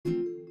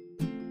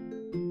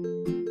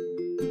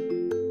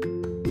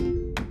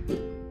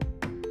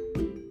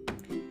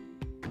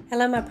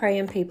Hello, my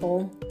praying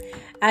people.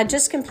 I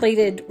just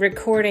completed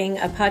recording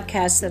a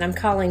podcast that I'm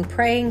calling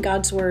Praying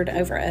God's Word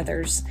Over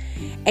Others.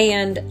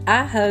 And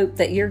I hope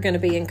that you're going to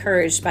be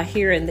encouraged by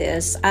hearing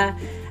this.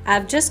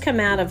 I've just come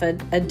out of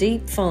a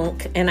deep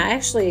funk, and I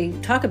actually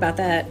talk about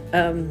that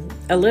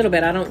a little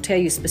bit. I don't tell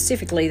you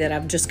specifically that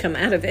I've just come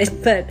out of it,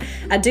 but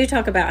I do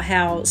talk about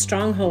how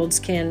strongholds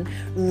can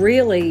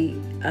really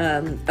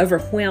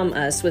overwhelm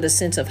us with a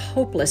sense of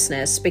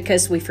hopelessness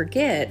because we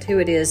forget who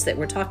it is that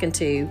we're talking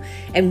to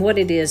and what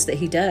it is that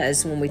He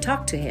does when we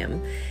talk to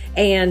Him.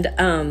 And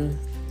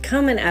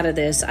coming out of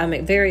this,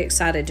 I'm very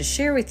excited to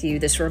share with you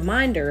this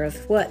reminder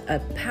of what a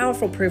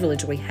powerful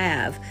privilege we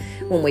have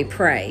when we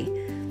pray.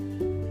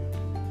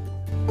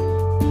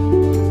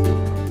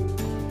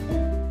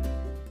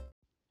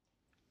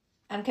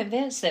 I'm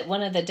convinced that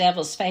one of the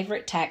devil's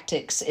favorite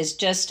tactics is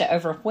just to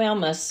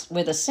overwhelm us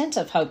with a sense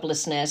of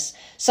hopelessness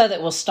so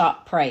that we'll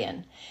stop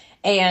praying.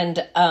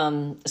 And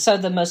so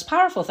the most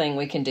powerful thing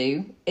we can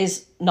do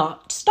is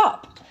not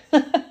stop.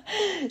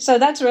 So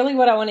that's really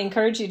what I want to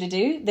encourage you to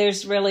do.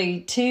 There's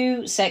really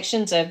two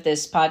sections of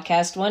this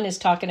podcast. One is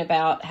talking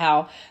about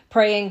how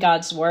praying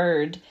God's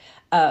word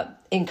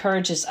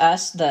encourages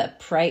us, the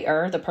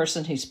prayer, the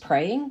person who's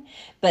praying.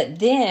 But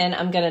then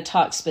I'm going to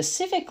talk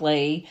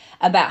specifically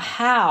about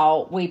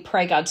how we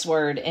pray God's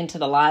word into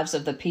the lives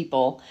of the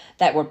people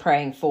that we're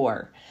praying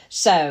for.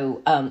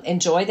 So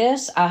enjoy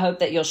this. I hope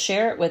that you'll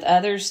share it with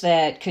others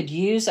that could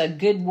use a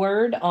good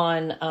word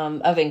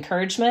of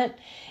encouragement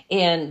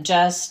in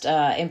just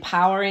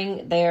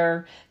empowering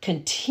their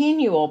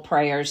continual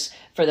prayers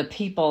for the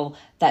people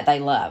that they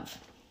love.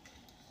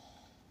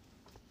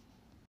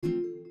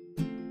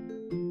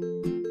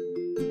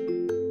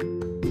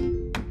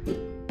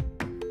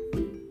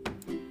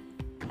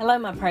 Hello,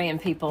 my praying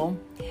people.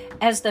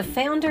 As the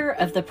founder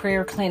of the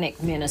Prayer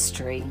Clinic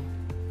Ministry,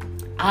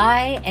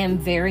 I am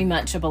very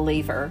much a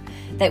believer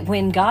that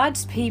when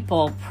God's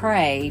people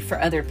pray for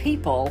other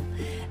people,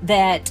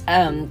 that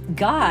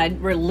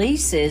God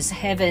releases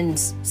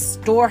heaven's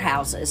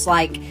storehouses,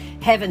 like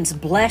heaven's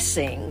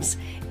blessings,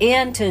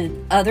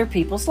 into other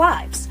people's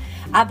lives.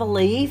 I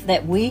believe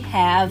that we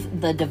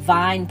have the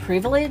divine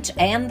privilege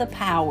and the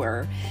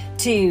power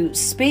to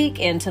speak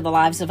into the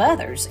lives of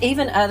others,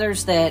 even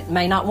others that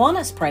may not want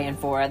us praying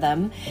for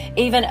them,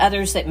 even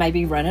others that may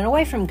be running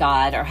away from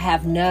God or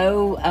have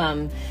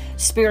no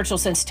spiritual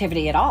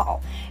sensitivity at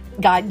all.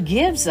 God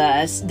gives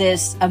us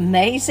this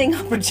amazing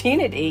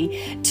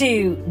opportunity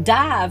to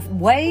dive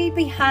way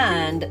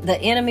behind the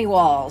enemy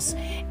walls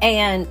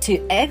and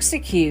to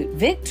execute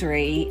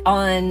victory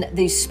on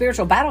these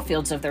spiritual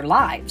battlefields of their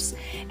lives.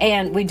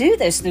 And we do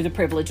this through the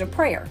privilege of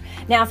prayer.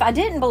 Now, if I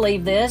didn't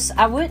believe this,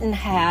 I wouldn't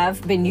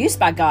have been used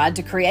by God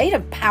to create a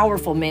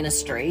powerful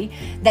ministry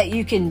that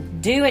you can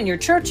do in your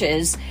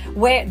churches,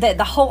 where that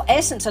the whole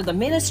essence of the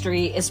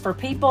ministry is for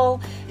people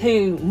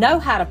who know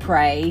how to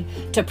pray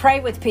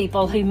with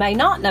people who may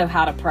not know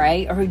how to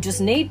pray or who just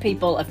need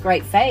people of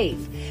great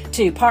faith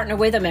to partner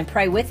with them and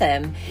pray with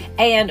them.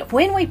 And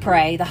when we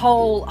pray, the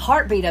whole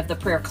heartbeat of the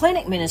Prayer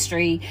Clinic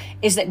ministry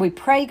is that we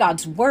pray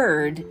God's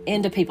word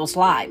into people's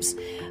lives.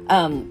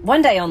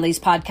 One day on these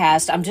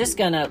podcasts, I'm just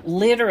going to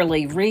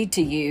literally read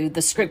to you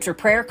the scripture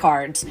prayer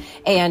cards,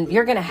 and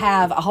you're going to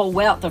have a whole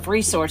wealth of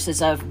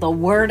resources of the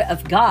Word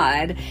of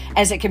God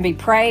as it can be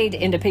prayed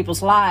into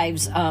people's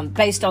lives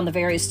based on the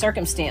various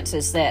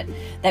circumstances that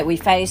we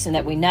face and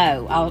that we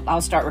know.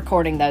 I'll start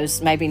recording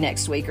those maybe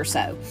next week or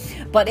so.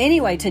 But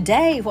anyway,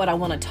 today what I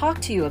want to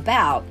talk to you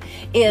about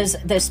is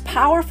this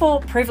powerful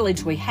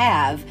privilege we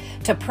have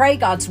to pray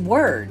God's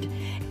Word,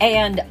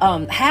 and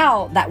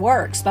how that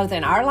works both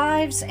in our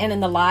lives and in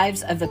the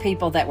lives of the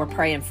people that we're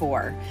praying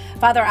for.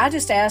 Father, I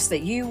just ask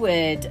that you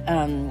would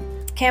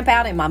camp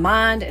out in my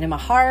mind and in my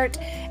heart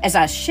as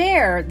I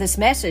share this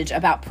message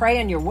about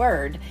praying your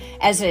word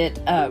as it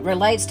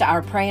relates to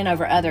our praying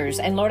over others.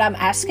 And Lord, I'm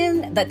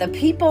asking that the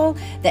people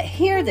that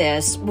hear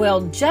this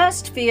will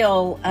just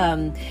feel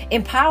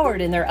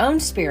empowered in their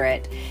own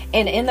spirit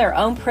and in their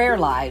own prayer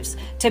lives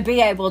to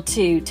be able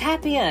to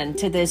tap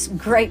into this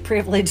great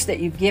privilege that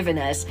you've given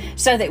us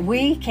so that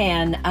we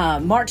can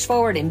march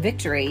forward in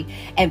victory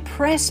and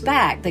press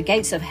back the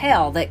gates of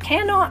hell that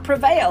cannot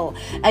prevail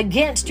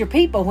against your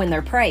people when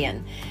they're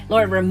praying.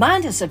 Lord,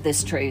 remind us of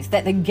this truth,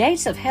 that the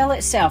gates of hell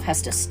itself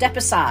has to step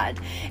aside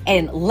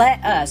and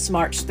let us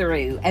march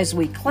through as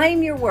we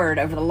claim your word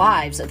over the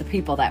lives of the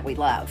people that we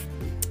love.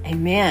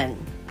 Amen.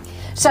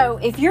 So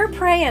if you're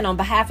praying on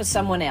behalf of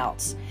someone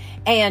else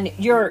and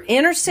you're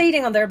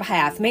interceding on their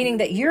behalf, meaning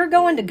that you're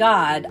going to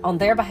God on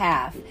their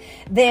behalf,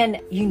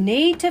 then you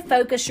need to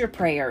focus your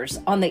prayers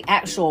on the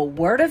actual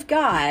Word of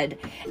God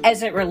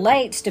as it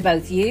relates to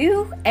both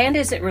you and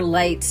as it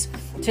relates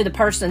to the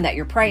person that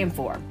you're praying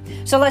for.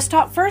 So let's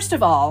talk first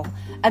of all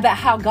about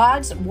how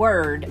God's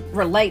Word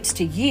relates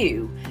to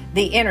you,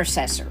 the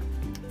intercessor.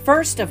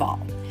 First of all,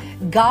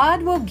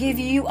 God will give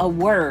you a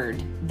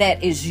word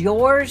that is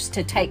yours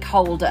to take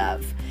hold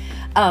of.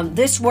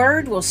 This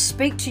word will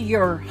speak to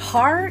your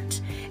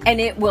heart, and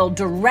it will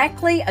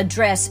directly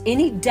address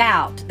any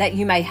doubt that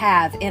you may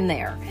have in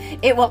there.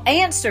 It will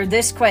answer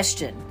this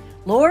question: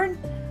 Lord,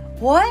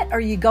 what are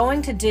you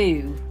going to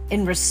do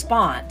in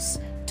response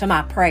to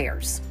my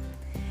prayers?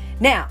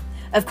 Now,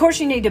 of course,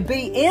 you need to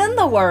be in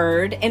the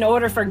Word in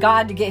order for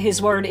God to get His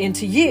Word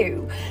into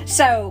you.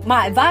 So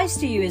my advice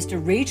to you is to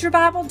read your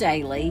Bible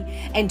daily,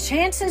 and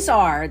chances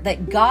are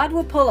that God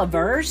will pull a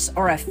verse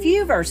or a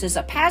few verses,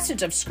 a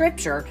passage of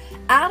Scripture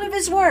out of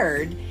His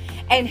Word,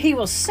 and He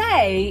will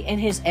say in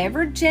His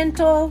ever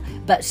gentle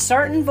but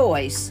certain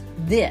voice,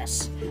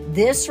 this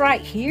right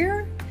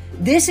here,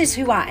 this is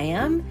who I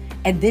am,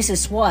 and this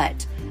is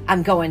what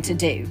I'm going to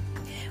do.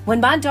 When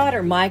my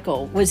daughter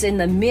Michael was in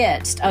the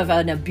midst of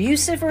an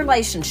abusive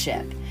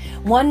relationship,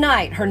 one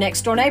night her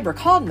next door neighbor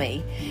called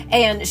me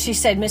and she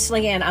said, Miss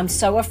Leanne, I'm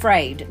so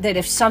afraid that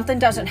if something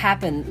doesn't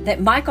happen,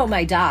 that Michael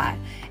may die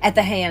at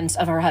the hands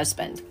of her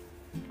husband.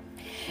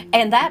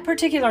 And that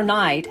particular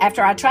night,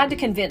 after I tried to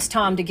convince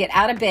Tom to get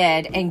out of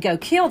bed and go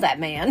kill that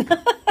man,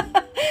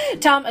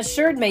 Tom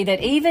assured me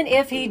that even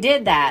if he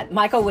did that,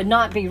 Michael would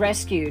not be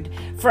rescued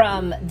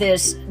from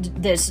this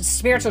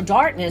spiritual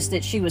darkness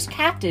that she was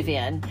captive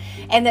in,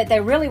 and that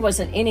there really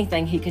wasn't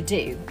anything he could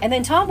do. And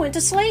then Tom went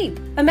to sleep.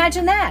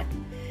 Imagine that.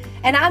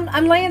 And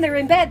I'm laying there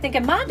in bed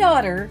thinking, my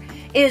daughter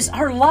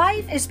her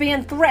life is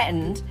being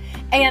threatened,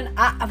 and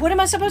what am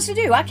I supposed to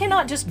do? I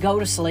cannot just go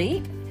to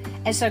sleep.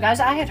 And so, guys,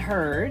 I had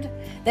heard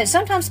that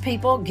sometimes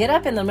people get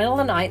up in the middle of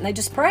the night and they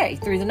just pray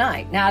through the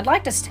night. Now, I'd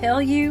like to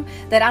tell you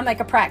that I make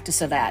a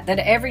practice of that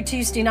every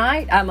Tuesday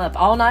night, I'm up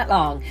all night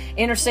long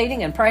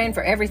interceding and praying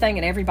for everything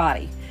and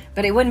everybody.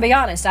 But it wouldn't be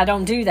honest, I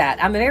don't do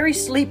that. I'm very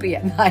sleepy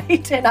at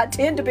night, and I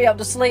tend to be able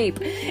to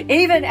sleep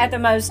even at the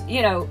most,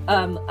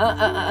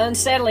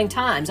 unsettling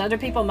times. Other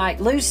people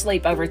might lose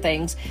sleep over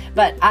things,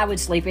 but I would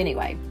sleep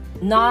anyway.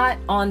 Not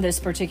on this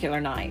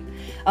particular night.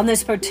 On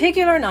this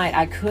particular night,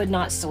 I could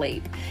not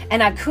sleep.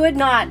 And I could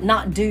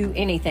not do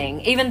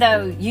anything, even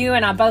though you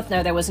and I both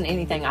know there wasn't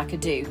anything I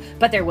could do.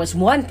 But there was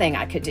one thing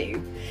I could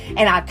do.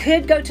 And I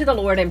could go to the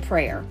Lord in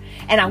prayer.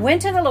 And I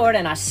went to the Lord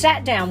and I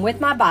sat down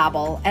with my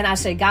Bible and I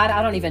said, God,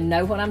 I don't even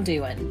know what I'm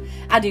doing.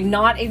 I do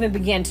not even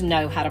begin to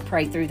know how to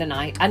pray through the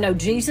night. I know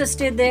Jesus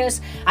did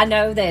this. I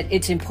know that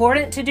it's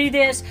important to do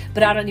this,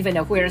 but I don't even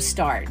know where to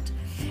start.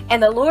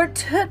 And the Lord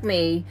took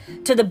me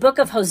to the book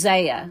of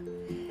Hosea,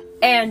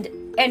 and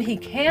He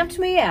camped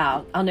me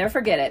out, I'll never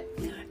forget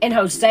it, in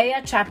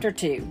Hosea chapter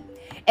 2.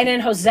 And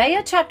in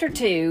Hosea chapter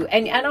 2,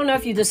 and I don't know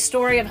if the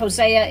story of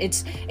Hosea,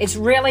 it's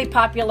really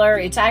popular.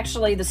 It's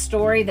actually the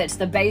story that's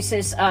the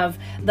basis of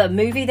the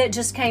movie that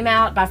just came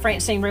out by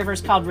Francine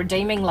Rivers called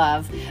Redeeming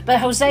Love. But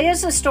Hosea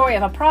is the story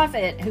of a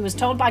prophet who was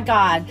told by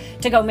God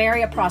to go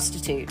marry a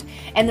prostitute.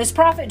 And this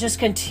prophet just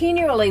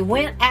continually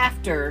went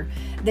after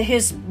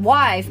his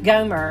wife,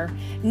 Gomer,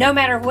 no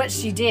matter what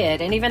she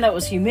did. And even though it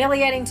was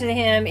humiliating to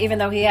him, even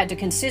though he had to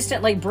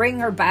consistently bring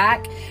her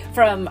back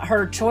from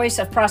her choice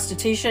of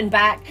prostitution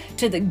back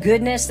to the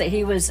goodness that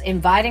he was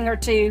inviting her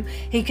to,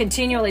 he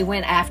continually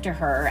went after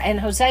her. And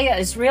Hosea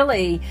is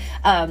really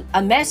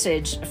a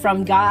message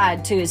from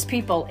God to His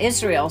people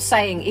Israel,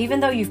 saying,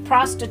 even though you've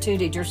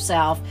prostituted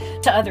yourself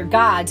to other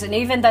gods, and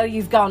even though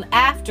you've gone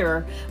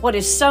after what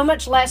is so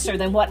much lesser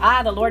than what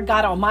I, the Lord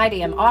God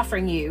Almighty, am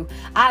offering you,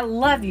 I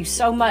love you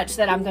so much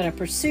that I'm going to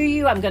pursue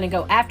you. I'm going to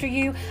go after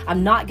you.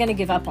 I'm not going to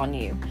give up on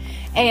you.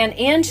 And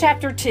in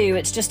chapter 2,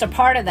 it's just a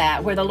part of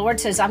that where the Lord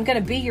says, I'm going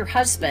to be your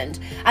husband.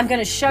 I'm going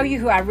to show you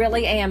who I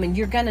really am, and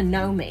you're going to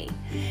know me.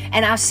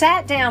 And I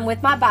sat down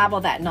with my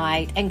Bible that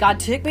night, and God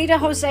took me to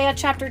Hosea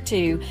chapter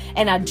 2,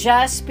 and I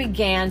just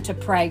began to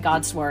pray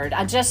God's word.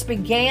 I just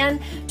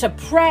began to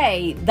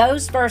pray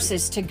those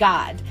verses to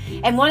God.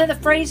 And one of the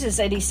phrases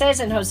that He says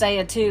in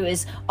Hosea 2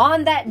 is,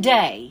 on that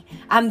day,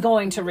 I'm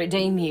going to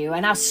redeem you.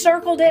 And I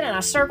circled it and I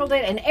circled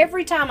it. And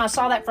every time I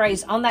saw that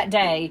phrase, on that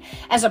day,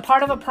 as a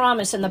part of a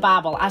promise in the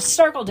Bible, I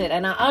circled it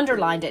and I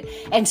underlined it.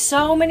 And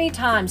so many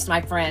times,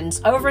 my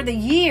friends, over the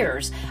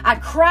years, I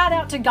cried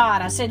out to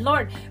God. I said,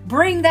 Lord,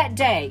 bring that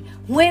day.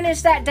 When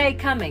is that day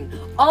coming?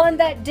 On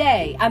that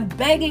day, I'm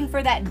begging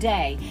for that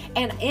day.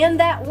 And in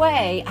that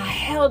way, I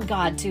held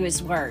God to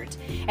His word.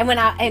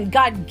 And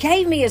God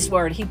gave me His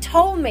word. He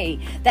told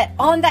me that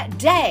on that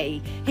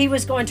day, He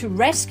was going to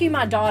rescue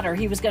my daughter.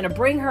 He was going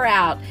to bring her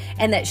out,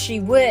 and that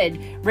she would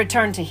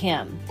return to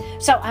Him.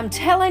 So I'm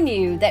telling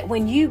you that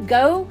when you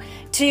go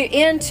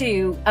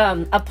into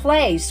a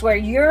place where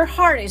your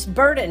heart is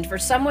burdened for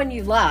someone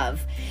you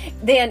love,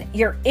 then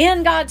you're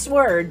in God's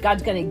word.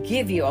 God's going to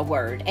give you a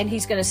word, and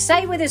He's going to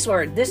say with His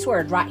word, this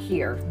word right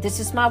here, this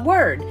is my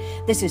word.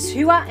 This is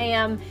who I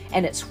am,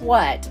 and it's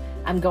what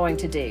I'm going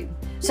to do.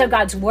 So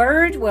God's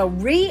word will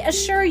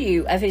reassure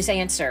you of His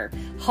answer.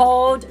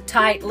 Hold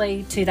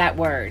tightly to that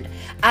word.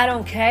 I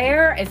don't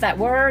care if that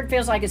word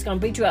feels like it's going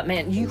to beat you up,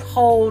 man. You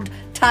hold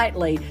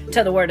tightly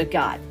to the word of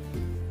God.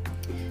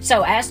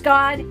 So ask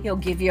God, He'll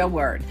give you a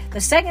word.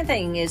 The second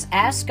thing is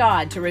ask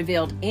God to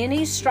reveal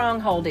any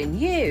stronghold in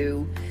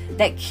you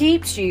that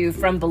keeps you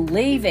from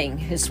believing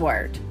His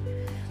word.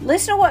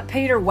 Listen to what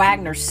Peter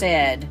Wagner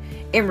said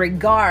in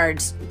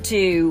regards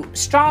to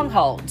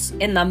strongholds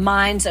in the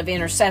minds of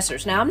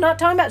intercessors. Now, I'm not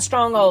talking about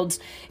strongholds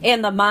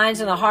in the minds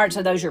and the hearts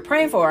of those you're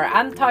praying for.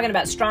 I'm talking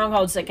about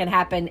strongholds that can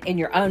happen in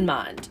your own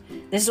mind.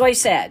 This is what he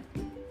said.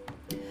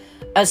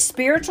 A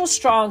spiritual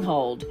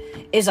stronghold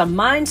is a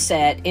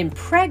mindset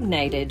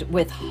impregnated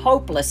with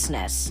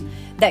hopelessness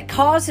that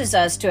causes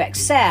us to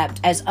accept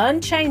as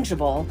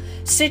unchangeable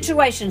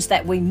situations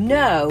that we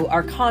know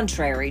are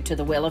contrary to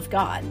the will of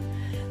God.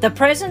 The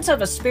presence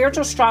of a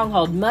spiritual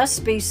stronghold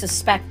must be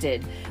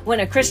suspected when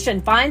a Christian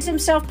finds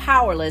himself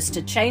powerless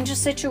to change a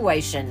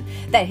situation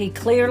that he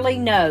clearly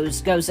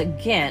knows goes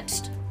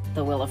against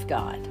the will of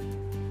God.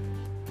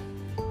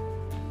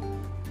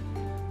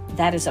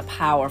 That is a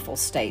powerful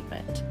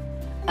statement.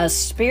 A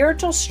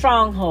spiritual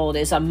stronghold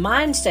is a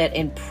mindset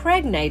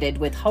impregnated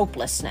with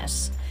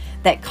hopelessness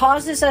that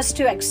causes us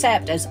to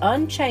accept as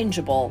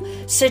unchangeable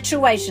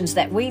situations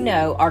that we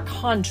know are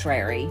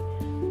contrary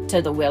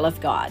to the will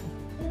of God.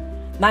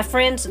 My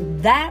friends,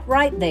 that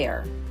right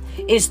there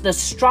is the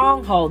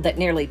stronghold that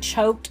nearly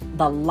choked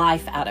the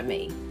life out of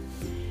me.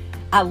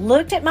 I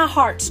looked at my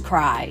heart's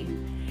cry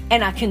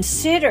and I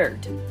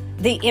considered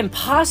the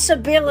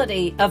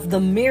impossibility of the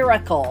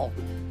miracle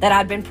that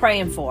I'd been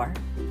praying for.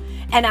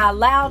 And I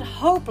allowed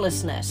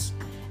hopelessness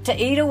to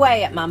eat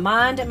away at my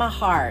mind and my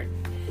heart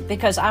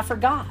because I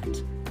forgot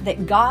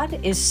that God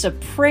is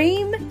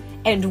supreme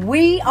and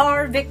we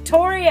are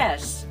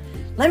victorious.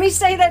 Let me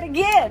say that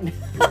again.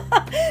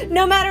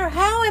 No matter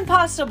how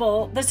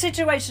impossible the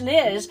situation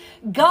is,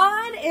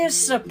 God is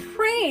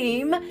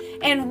supreme,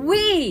 and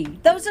we,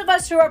 those of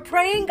us who are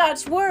praying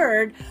God's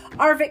word,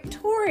 are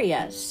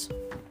victorious.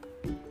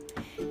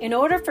 In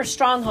order for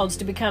strongholds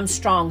to become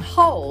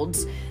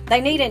strongholds, they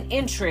need an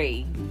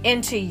entry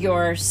into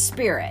your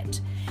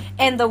spirit.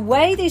 And the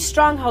way these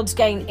strongholds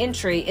gain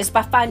entry is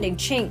by finding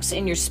chinks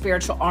in your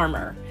spiritual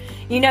armor.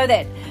 You know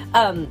that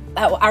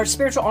our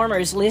spiritual armor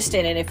is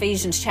listed in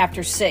Ephesians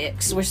chapter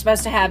 6. We're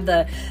supposed to have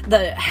the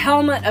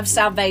helmet of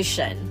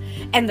salvation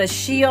and the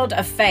shield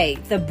of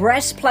faith, the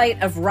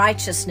breastplate of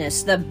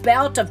righteousness, the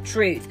belt of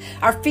truth.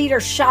 Our feet are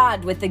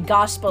shod with the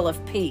gospel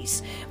of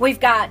peace. We've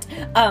got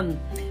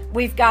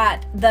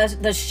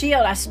the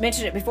shield, I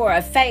mentioned it before,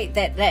 of faith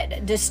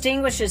that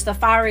distinguishes the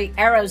fiery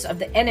arrows of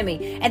the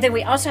enemy. And then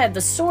we also have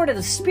the sword of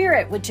the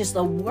Spirit, which is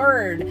the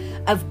word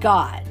of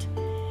God.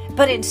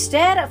 But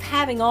instead of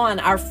having on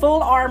our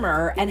full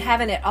armor and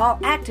having it all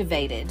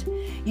activated,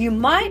 you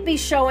might be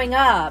showing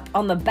up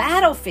on the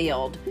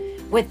battlefield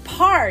with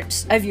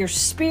parts of your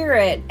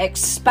spirit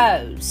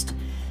exposed.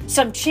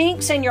 Some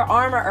chinks in your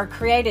armor are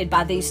created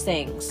by these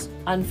things.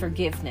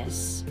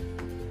 Unforgiveness.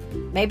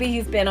 Maybe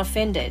you've been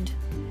offended.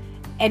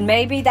 And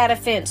maybe that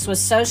offense was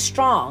so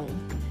strong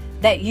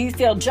that you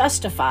feel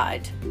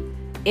justified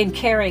in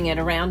carrying it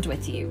around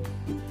with you.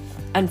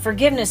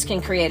 Unforgiveness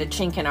can create a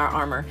chink in our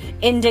armor.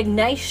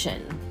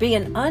 Indignation,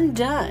 being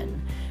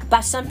undone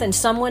by something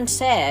someone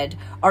said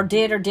or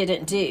did or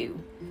didn't do.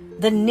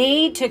 The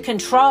need to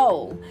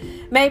control.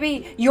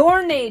 Maybe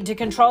your need to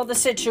control the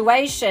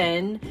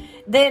situation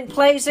then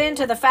plays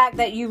into the fact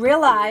that you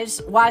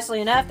realize, wisely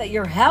enough, that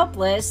you're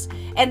helpless,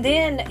 and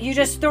then you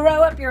just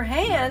throw up your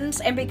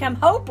hands and become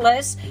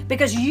hopeless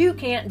because you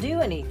can't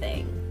do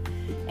anything.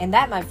 And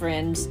that, my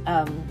friends,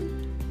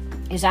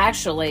 is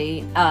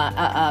actually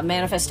a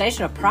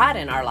manifestation of pride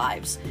in our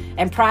lives.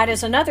 And pride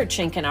is another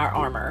chink in our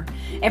armor.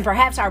 And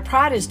perhaps our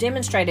pride is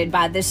demonstrated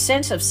by this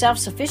sense of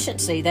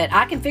self-sufficiency that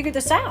I can figure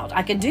this out.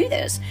 I can do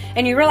this.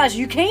 And you realize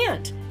you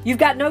can't. You've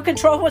got no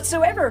control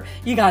whatsoever.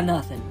 You got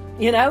nothing.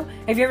 You know?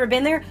 Have you ever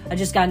been there? I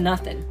just got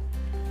nothing.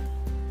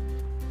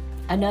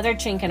 Another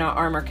chink in our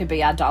armor could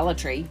be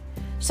idolatry.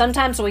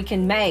 Sometimes we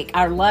can make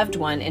our loved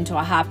one into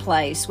a high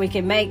place. We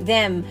can make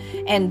them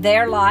and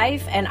their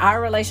life and our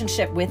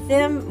relationship with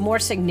them more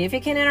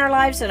significant in our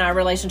lives than our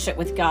relationship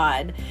with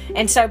God.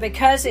 And so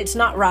because it's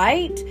not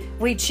right,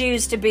 we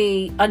choose to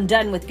be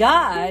undone with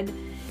God.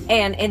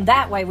 And in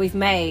that way, we've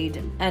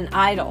made an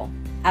idol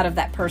out of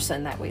that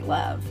person that we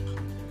love.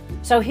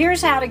 So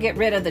here's how to get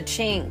rid of the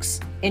chinks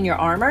in your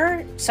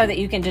armor so that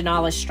you can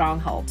demolish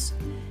strongholds.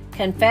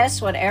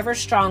 Confess whatever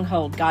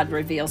stronghold God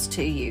reveals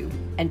to you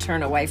and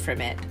turn away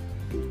from it.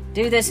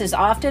 Do this as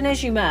often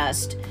as you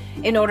must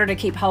in order to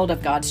keep hold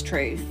of God's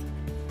truth.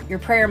 Your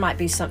prayer might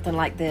be something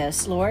like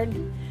this: Lord,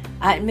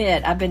 I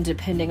admit I've been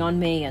depending on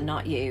me and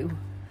not you.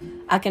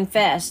 I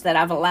confess that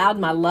I've allowed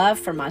my love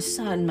for my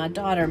son, my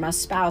daughter, my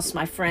spouse,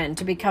 my friend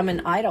to become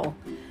an idol.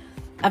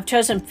 I've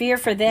chosen fear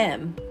for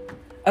them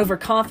over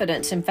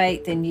confidence and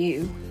faith in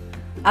you.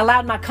 I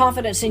allowed my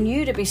confidence in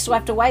you to be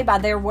swept away by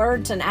their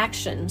words and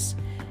actions.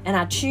 And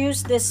I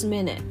choose this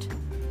minute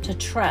to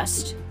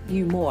trust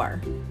you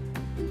more.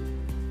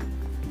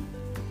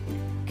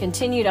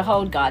 Continue to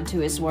hold God to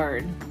His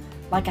word.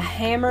 Like a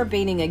hammer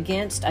beating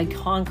against a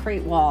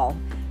concrete wall,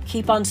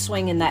 keep on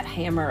swinging that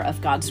hammer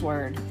of God's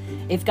word.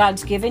 If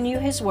God's given you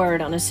His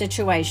word on a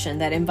situation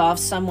that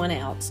involves someone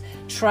else,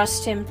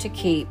 trust Him to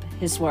keep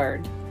His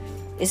word.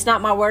 Is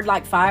not my word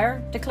like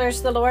fire,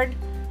 declares the Lord,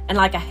 and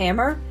like a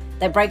hammer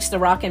that breaks the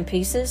rock in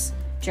pieces?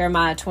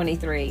 Jeremiah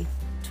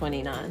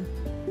 23:29.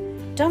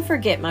 Don't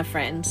forget, my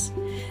friends,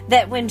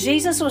 that when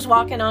Jesus was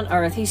walking on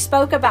earth, he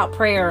spoke about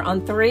prayer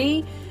on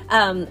 3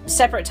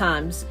 separate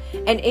times.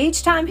 And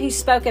each time he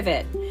spoke of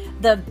it,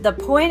 the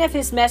point of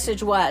his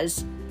message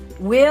was,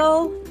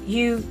 will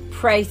you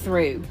pray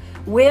through?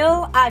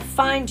 Will I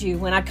find you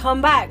when I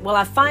come back? Will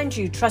I find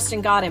you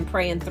trusting God and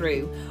praying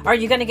through? Or are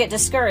you going to get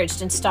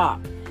discouraged and stop?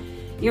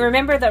 You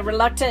remember the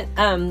reluctant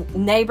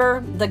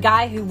neighbor, the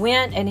guy who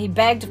went and he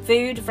begged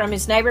food from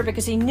his neighbor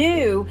because he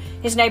knew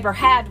his neighbor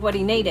had what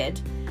he needed.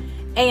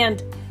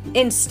 And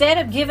instead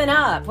of giving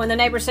up, when the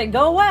neighbor said,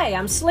 go away,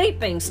 I'm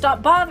sleeping,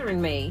 stop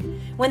bothering me,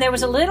 when there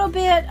was a little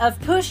bit of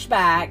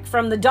pushback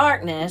from the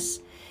darkness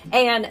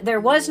and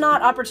there was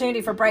not opportunity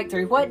for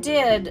breakthrough, what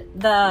did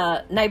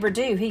the neighbor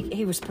do?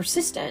 He was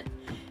persistent.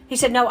 He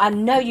said, no, I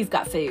know you've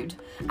got food.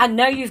 I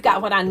know you've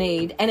got what I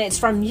need, and it's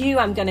from you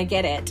I'm going to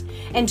get it.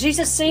 And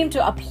Jesus seemed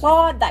to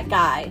applaud that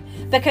guy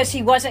because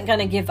he wasn't going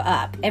to give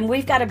up. And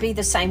we've got to be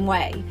the same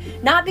way.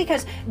 Not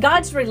because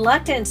God's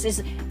reluctance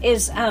is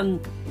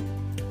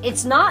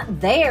it's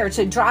not there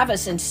to drive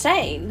us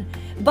insane.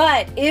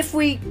 But if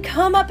we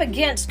come up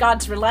against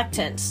God's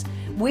reluctance,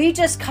 we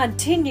just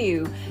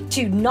continue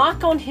to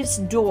knock on his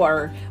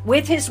door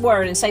with his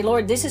word and say,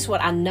 Lord, this is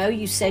what I know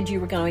you said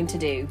you were going to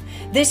do.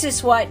 This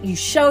is what you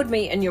showed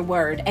me in your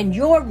word, and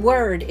your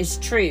word is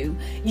true.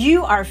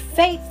 You are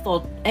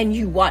faithful and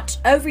you watch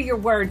over your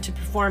word to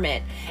perform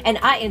it. And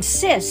I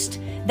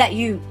insist that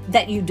you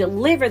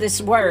deliver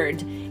this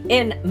word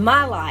in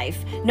my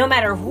life, no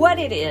matter what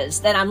it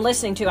is that I'm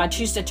listening to. I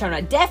choose to turn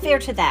a deaf ear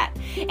to that.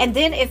 And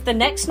then if the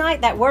next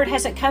night that word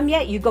hasn't come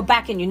yet, you go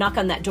back and you knock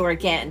on that door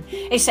again.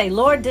 And you say,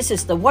 Lord, this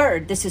is the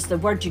word. This is the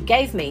word you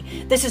gave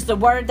me. This is the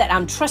word that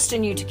I'm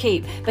trusting you to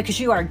keep, because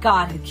you are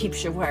God who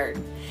keeps your word.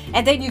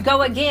 And then you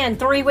go again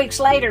 3 weeks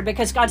later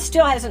because God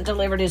still hasn't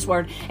delivered his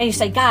word. And you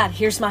say, God,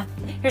 here's my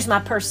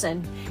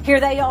person. Here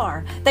they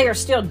are. They are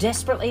still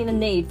desperately in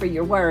need for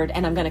your word,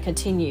 and I'm going to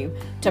continue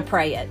to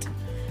pray it.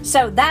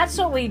 So that's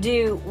what we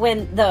do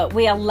when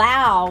we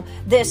allow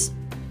this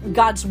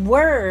God's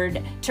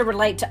word to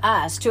relate to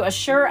us, to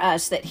assure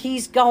us that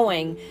he's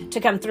going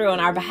to come through on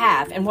our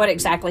behalf and what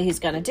exactly he's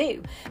going to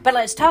do. But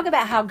let's talk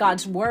about how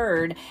God's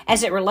word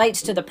as it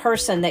relates to the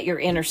person that you're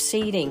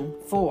interceding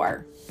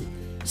for.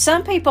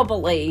 Some people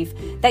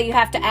believe that you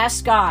have to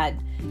ask God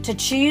to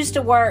choose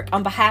to work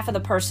on behalf of the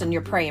person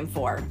you're praying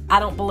for. I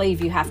don't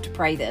believe you have to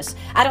pray this.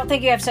 I don't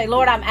think you have to say,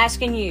 Lord, I'm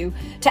asking you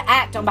to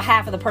act on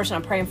behalf of the person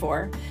I'm praying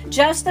for.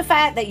 Just the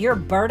fact that you're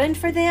burdened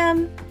for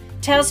them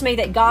tells me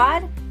that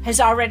God has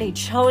already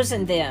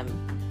chosen them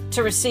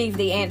to receive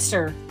the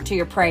answer to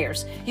your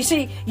prayers. You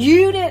see,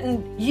 you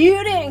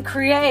didn't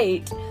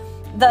create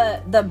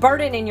the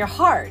burden in your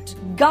heart.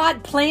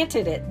 God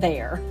planted it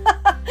there.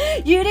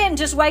 You didn't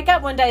just wake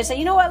up one day and say,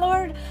 you know what,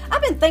 Lord,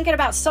 I've been thinking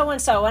about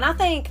so-and-so, and I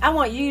think I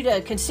want you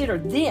to consider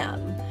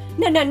them.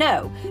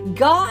 No.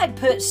 God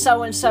put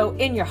so-and-so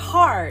in your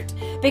heart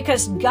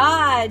because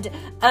God,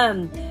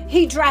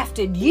 he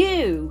drafted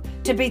you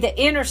to be the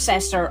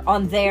intercessor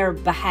on their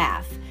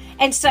behalf.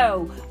 And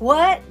so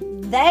what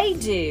they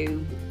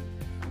do,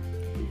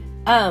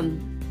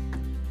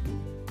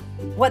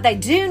 what they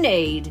do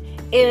need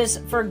is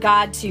for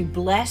God to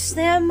bless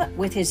them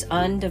with his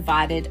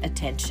undivided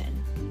attention.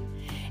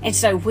 And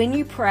so when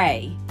you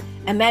pray,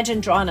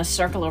 imagine drawing a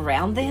circle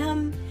around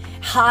them,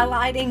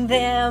 highlighting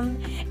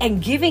them,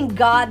 and giving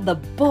God the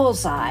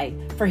bullseye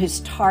for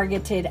his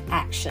targeted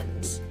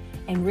actions.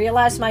 And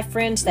realize, my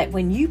friends, that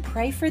when you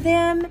pray for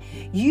them,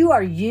 you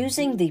are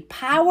using the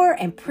power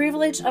and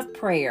privilege of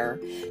prayer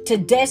to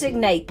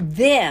designate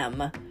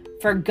them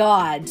for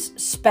God's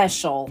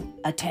special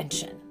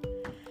attention.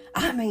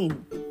 I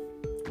mean,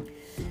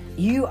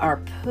 you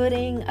are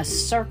putting a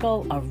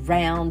circle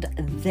around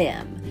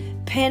them,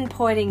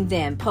 pinpointing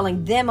them,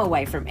 pulling them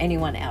away from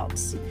anyone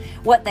else.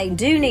 What they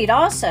do need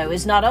also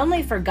is not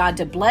only for God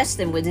to bless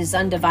them with his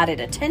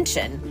undivided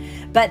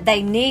attention, but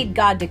they need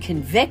God to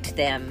convict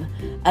them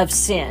of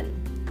sin.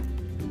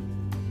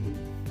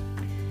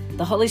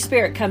 The Holy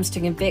Spirit comes to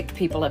convict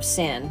people of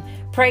sin.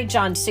 Pray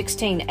John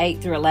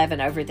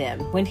 16:8-11 over them.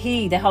 When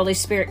he, the Holy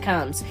Spirit,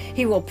 comes,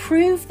 he will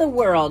prove the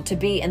world to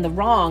be in the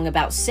wrong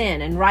about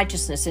sin and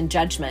righteousness and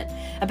judgment.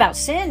 About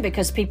sin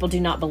because people do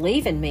not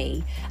believe in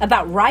me.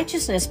 About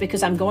righteousness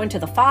because I'm going to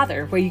the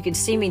Father where you can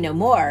see me no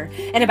more.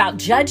 And about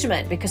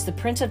judgment because the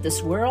prince of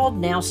this world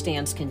now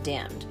stands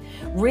condemned.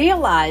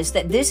 Realize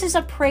that this is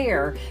a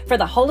prayer for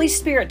the Holy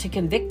Spirit to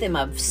convict them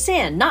of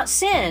sin, not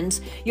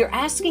sins. You're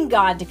asking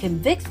God to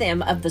convict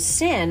them of the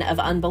sin of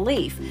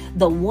unbelief,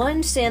 the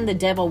one sin the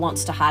devil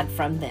wants to hide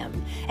from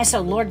them. And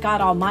so, Lord God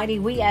Almighty,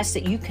 we ask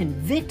that you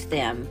convict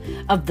them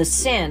of the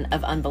sin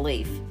of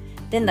unbelief.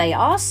 Then they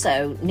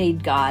also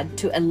need God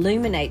to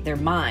illuminate their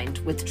mind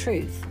with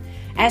truth.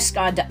 Ask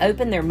God to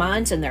open their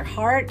minds and their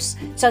hearts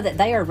so that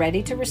they are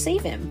ready to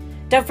receive him.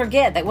 Don't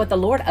forget that what the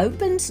Lord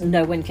opens,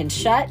 no one can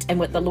shut, and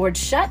what the Lord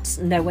shuts,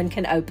 no one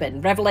can open.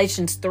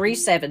 Revelations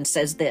 3:7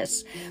 says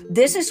this: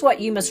 "This is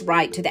what you must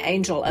write to the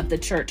angel of the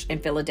church in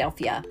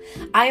Philadelphia.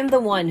 I am the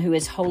one who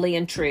is holy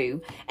and true,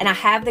 and I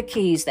have the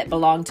keys that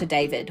belong to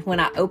David. When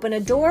I open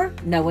a door,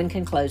 no one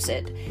can close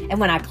it. And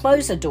when I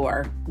close a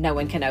door, no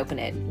one can open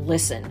it.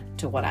 Listen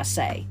to what I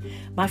say."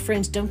 My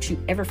friends, don't you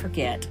ever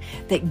forget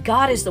that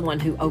God is the one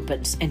who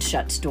opens and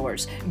shuts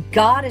doors.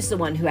 God is the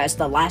one who has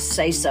the last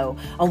say-so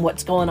on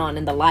what's going on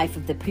in the life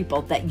of the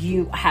people that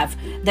you have,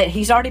 that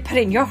He's already put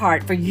in your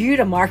heart for you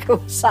to mark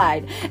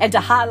aside and to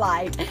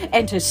highlight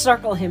and to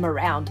circle Him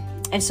around.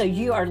 And so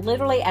you are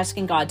literally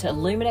asking God to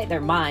illuminate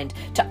their mind,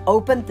 to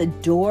open the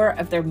door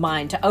of their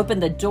mind, to open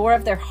the door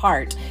of their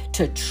heart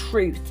to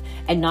truth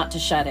and not to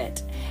shut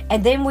it.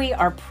 And then we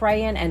are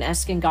praying and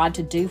asking God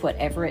to do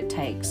whatever it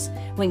takes.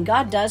 When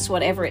God does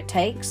whatever it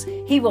takes,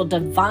 He will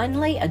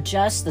divinely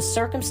adjust the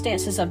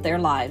circumstances of their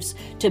lives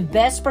to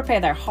best prepare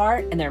their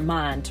heart and their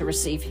mind to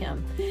receive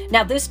Him.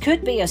 Now, this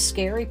could be a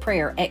scary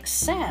prayer,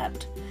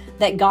 except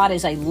that God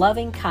is a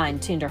loving,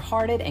 kind,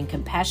 tender-hearted, and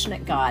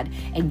compassionate God,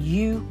 and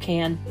you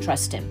can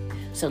trust Him.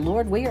 So,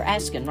 Lord, we are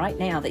asking right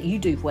now that you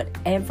do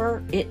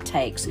whatever it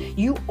takes.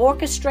 You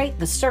orchestrate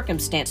the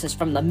circumstances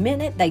from the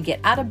minute they get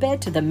out of bed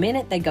to the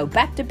minute they go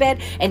back to bed,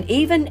 and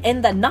even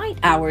in the night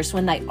hours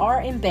when they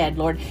are in bed,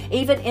 Lord,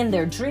 even in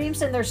their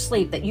dreams and their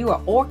sleep, that you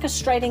are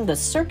orchestrating the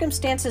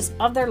circumstances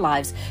of their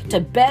lives to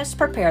best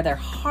prepare their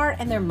heart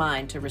and their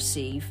mind to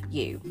receive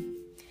you.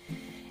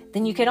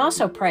 Then you can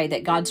also pray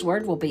that God's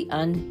word will be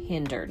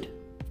unhindered.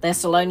 1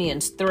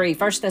 Thessalonians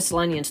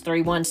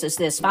 3:1 says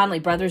this: "Finally,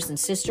 brothers and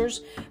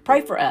sisters,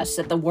 pray for us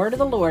that the word of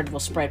the Lord will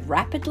spread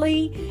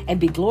rapidly and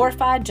be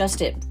glorified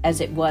just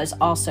as it was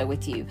also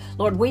with you."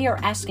 Lord, we are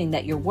asking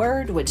that your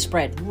word would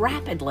spread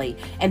rapidly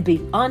and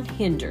be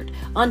unhindered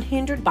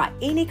by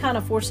any kind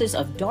of forces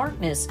of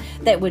darkness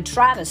that would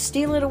try to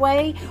steal it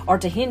away or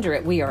to hinder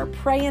it. We are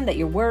praying that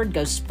your word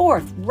goes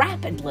forth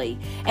rapidly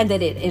and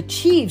that it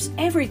achieves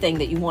everything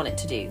that you want it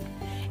to do.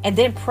 And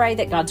then pray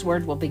that God's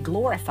word will be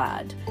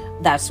glorified.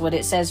 That's what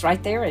it says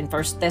right there in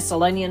 1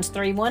 Thessalonians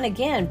 3:1.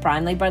 Again,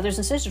 finally, brothers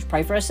and sisters,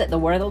 pray for us that the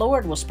word of the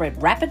Lord will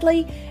spread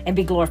rapidly and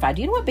be glorified.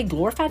 Do you know what be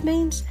glorified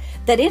means?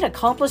 That it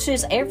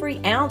accomplishes every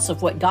ounce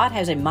of what God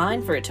has in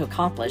mind for it to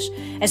accomplish.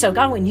 And so,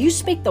 God, when you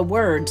speak the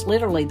words,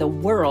 literally the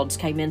worlds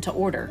came into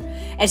order.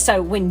 And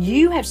so when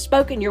you have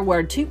spoken your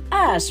word to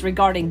us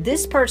regarding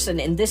this person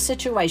in this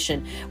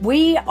situation,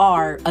 we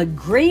are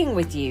agreeing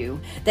with you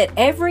that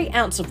every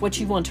ounce of what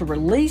you want to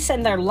release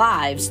in their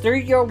lives through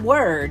your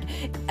word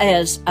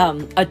is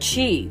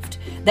achieved,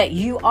 that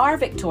you are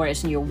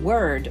victorious and your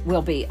word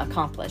will be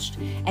accomplished.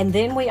 And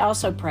then we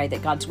also pray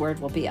that God's word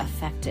will be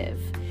effective.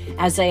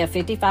 Isaiah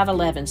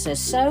 55:11 says,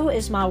 "So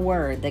is my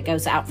word that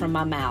goes out from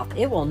my mouth.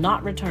 It will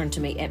not return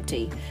to me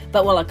empty,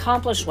 but will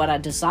accomplish what I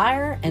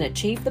desire and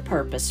achieve the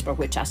purpose for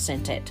which I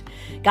sent it."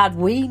 God,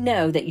 we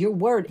know that your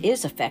word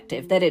is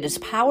effective, that it is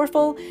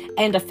powerful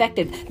and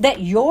effective,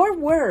 that your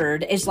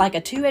word is like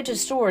a two-edged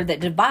sword that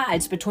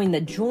divides between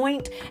the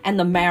joint and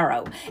the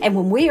marrow. And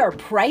when we are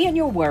praying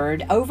your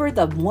word over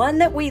the one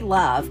that we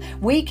love,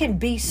 we can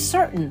be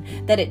certain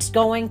that it's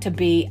going to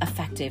be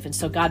effective. And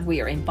so, God, we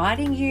are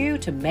inviting you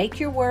to make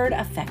your word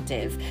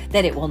effective,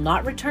 that it will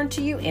not return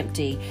to you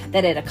empty,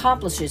 that it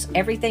accomplishes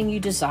everything you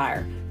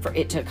desire for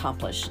it to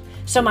accomplish.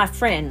 So, my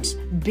friends,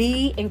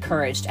 be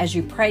encouraged as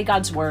you pray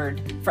God's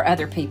word for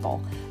other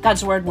people.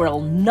 God's word will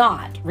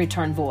not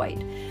return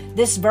void.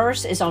 This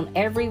verse is on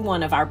every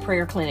one of our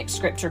prayer clinic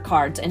scripture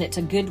cards, and it's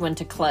a good one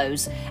to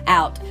close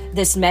out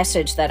this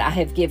message that I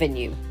have given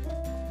you.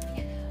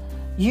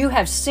 "You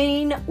have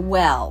seen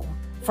well,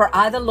 for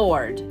I, the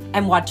Lord,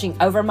 am watching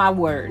over my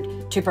word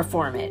to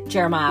perform it."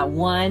 Jeremiah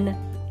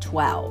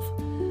 1:12.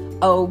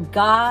 Oh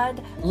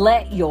God,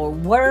 let your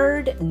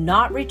word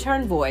not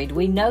return void.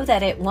 We know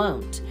that it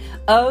won't.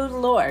 Oh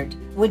Lord,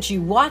 would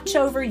you watch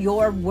over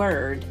your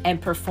word and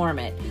perform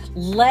it?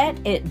 Let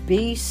it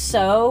be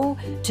so,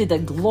 to the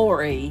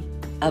glory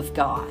of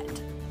God.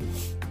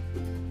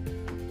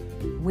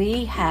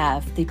 We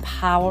have the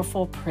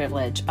powerful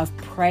privilege of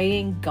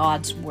praying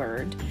God's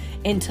word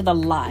into the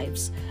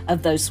lives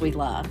of those we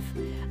love.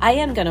 I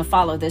am going to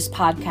follow this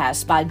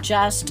podcast by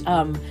just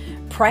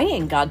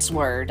praying God's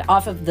word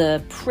off of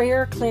the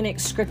prayer clinic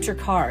scripture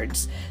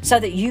cards so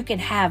that you can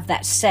have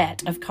that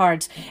set of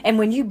cards. And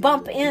when you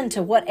bump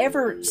into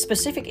whatever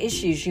specific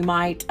issues you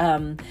might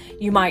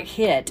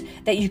hit,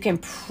 that you can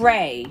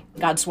pray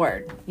God's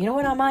word. You know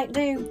what I might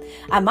do?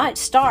 I might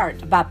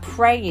start by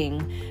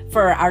praying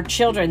for our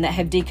children that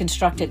have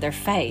deconstructed their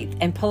faith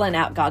and pulling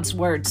out God's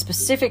word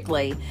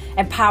specifically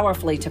and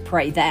powerfully to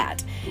pray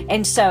that.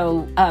 And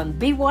so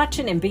be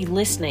watching and be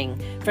listening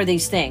for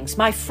these things.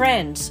 My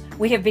friends,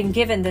 we have been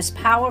given this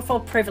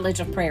powerful privilege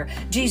of prayer.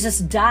 Jesus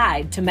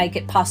died to make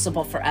it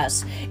possible for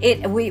us.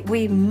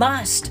 We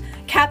must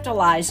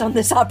capitalize on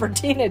this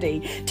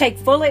opportunity, take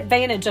full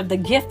advantage of the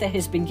gift that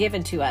has been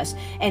given to us,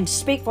 and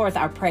speak forth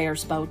our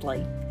prayers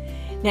boldly.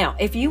 Now,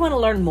 if you want to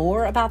learn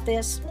more about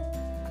this,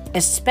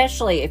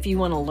 especially if you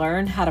want to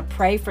learn how to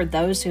pray for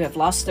those who have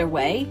lost their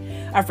way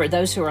or for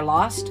those who are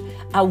lost,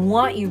 I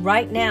want you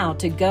right now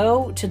to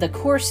go to the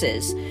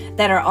courses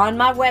that are on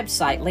my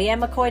website,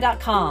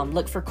 leannemccoy.com.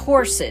 Look for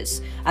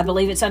courses. I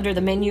believe it's under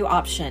the menu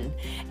option.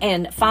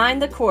 And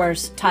find the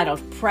course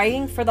titled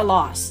Praying for the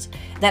Lost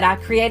that I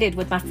created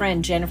with my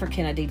friend Jennifer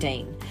Kennedy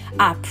Dean.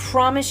 I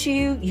promise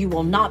you, you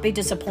will not be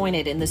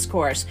disappointed in this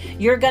course.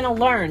 You're going to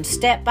learn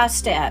step by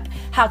step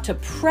how to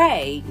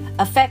pray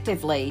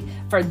effectively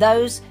for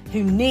those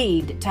who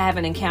need to have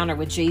an encounter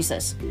with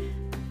Jesus.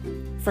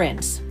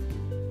 Friends,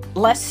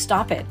 let's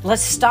stop it.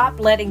 Let's stop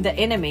letting the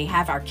enemy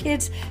have our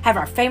kids, have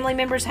our family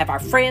members, have our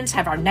friends,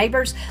 have our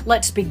neighbors.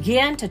 Let's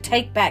begin to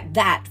take back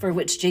that for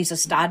which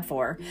Jesus died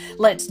for.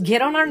 Let's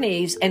get on our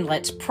knees and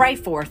let's pray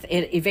forth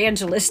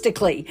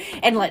evangelistically.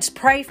 And let's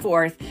pray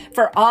forth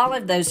for all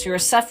of those who are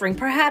suffering,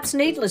 perhaps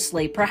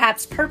needlessly,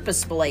 perhaps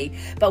purposefully.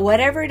 But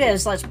whatever it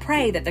is, let's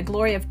pray that the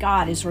glory of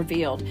God is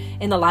revealed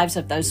in the lives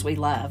of those we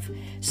love.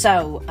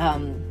 So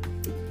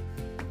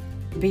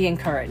be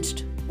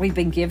encouraged. We've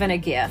been given a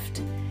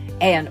gift.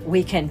 And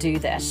we can do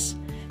this.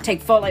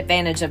 Take full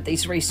advantage of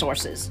these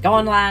resources. Go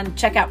online,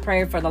 check out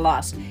Prayer for the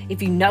Lost.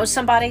 If you know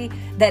somebody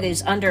that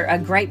is under a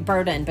great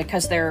burden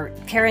because they're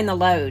carrying the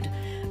load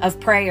of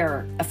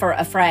prayer for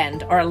a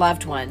friend or a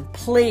loved one,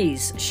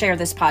 please share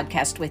this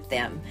podcast with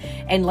them.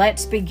 And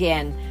let's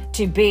begin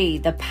to be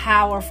the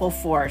powerful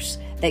force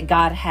that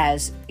God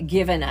has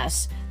given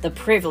us the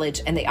privilege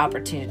and the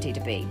opportunity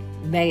to be.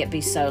 May it be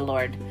so,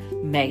 Lord.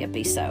 May it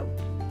be so.